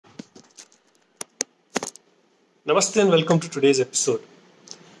Namaste and welcome to today's episode.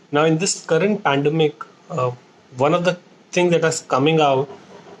 Now, in this current pandemic, one of the things that is coming out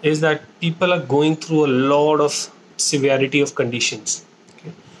is that people are going through a lot of severity of conditions,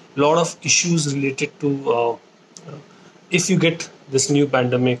 okay? Lot of issues related to if you get this new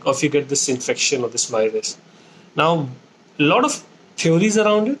pandemic or if you get this infection or this virus. Now, a lot of theories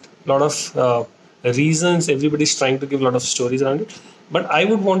around it, a lot of reasons. Everybody's trying to give a lot of stories around it. But I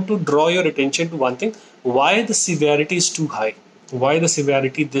would want to draw your attention to one thing: why the severity is too high, why the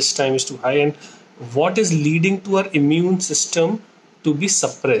severity this time is too high, and what is leading to our immune system to be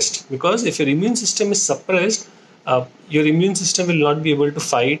suppressed. Because if your immune system is suppressed, your immune system will not be able to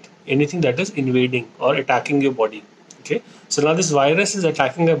fight anything that is invading or attacking your body. Okay, so now this virus is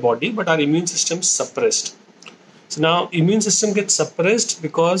attacking our body, but our immune system is suppressed. So now immune system gets suppressed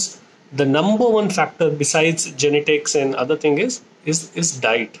because the number one factor besides genetics and other thing is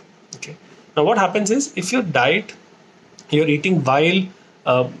diet. Okay. Now what happens is, if your diet, you're eating while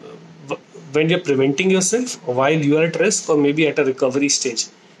uh, when you're preventing yourself, while you are at risk, or maybe at a recovery stage.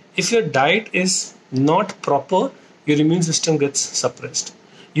 If your diet is not proper, your immune system gets suppressed.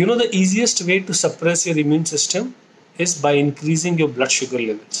 You know, the easiest way to suppress your immune system is by increasing your blood sugar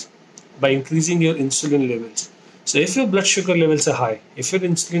levels, by increasing your insulin levels. So if your blood sugar levels are high, if your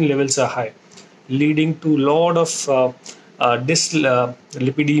insulin levels are high, leading to a lot of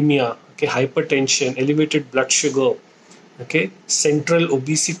dyslipidemia, okay, hypertension, elevated blood sugar, okay, central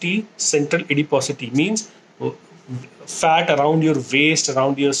obesity, central adiposity means fat around your waist,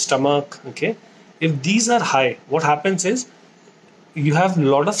 around your stomach, okay. If these are high, what happens is you have a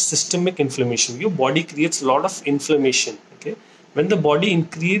lot of systemic inflammation. Your body creates a lot of inflammation, okay. When the body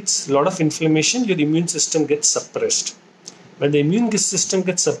creates a lot of inflammation, your immune system gets suppressed. When the immune system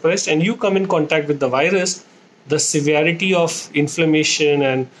gets suppressed and you come in contact with the virus, the severity of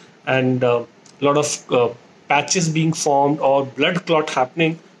inflammation and a lot of patches being formed or blood clot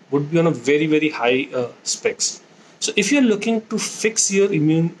happening would be on a very high specs. So if you're looking to fix your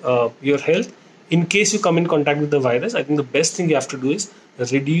your health, in case you come in contact with the virus, I think the best thing you have to do is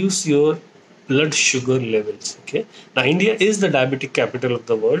reduce your blood sugar levels. Okay. Now India is the diabetic capital of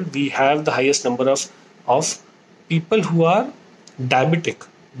the world. We have the highest number of people who are diabetic.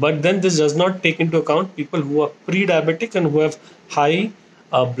 But then this does not take into account people who are pre-diabetic and who have high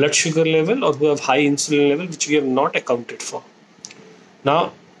blood sugar level or who have high insulin level, which we have not accounted for.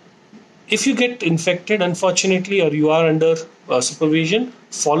 Now, if you get infected, unfortunately, or you are under supervision,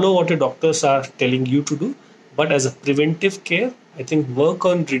 follow what your doctors are telling you to do. But as a preventive care, I think work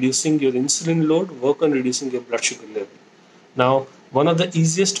on reducing your insulin load, work on reducing your blood sugar level. Now, one of the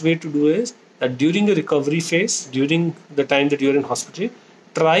easiest way to do is that during a recovery phase, during the time that you're in hospital,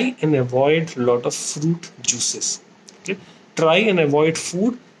 try and avoid a lot of fruit juices. Okay? Try and avoid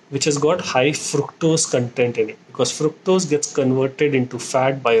food which has got high fructose content in it, because fructose gets converted into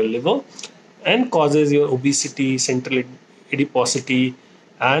fat by your liver and causes your obesity, central adiposity,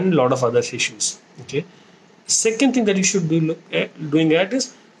 and a lot of other issues. Okay. Second thing that you should doing at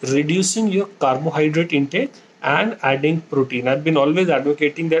is reducing your carbohydrate intake and adding protein. I've been always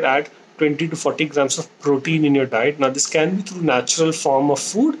advocating that add 20 to 40 grams of protein in your diet. Now this can be through natural form of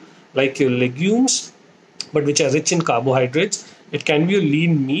food like your legumes, but which are rich in carbohydrates. It can be your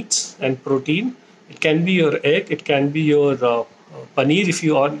lean meats and protein. It can be your egg. It can be your paneer if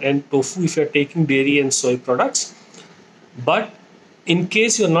you are, and tofu if you are taking dairy and soy products. But in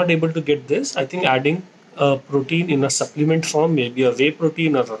case you're not able to get this, I think adding a protein in a supplement form, maybe a whey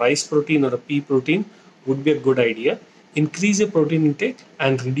protein or a rice protein or a pea protein, would be a good idea. Increase your protein intake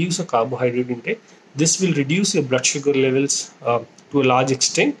and reduce your carbohydrate intake. This will reduce your blood sugar levels to a large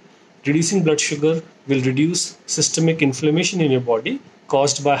extent. Reducing blood sugar will reduce systemic inflammation in your body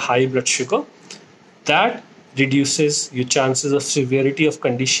caused by high blood sugar. That reduces your chances of severity of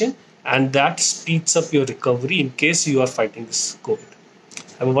condition, and that speeds up your recovery in case you are fighting this COVID.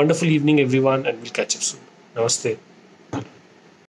 Have a wonderful evening, everyone, and we'll catch up soon. Namaste.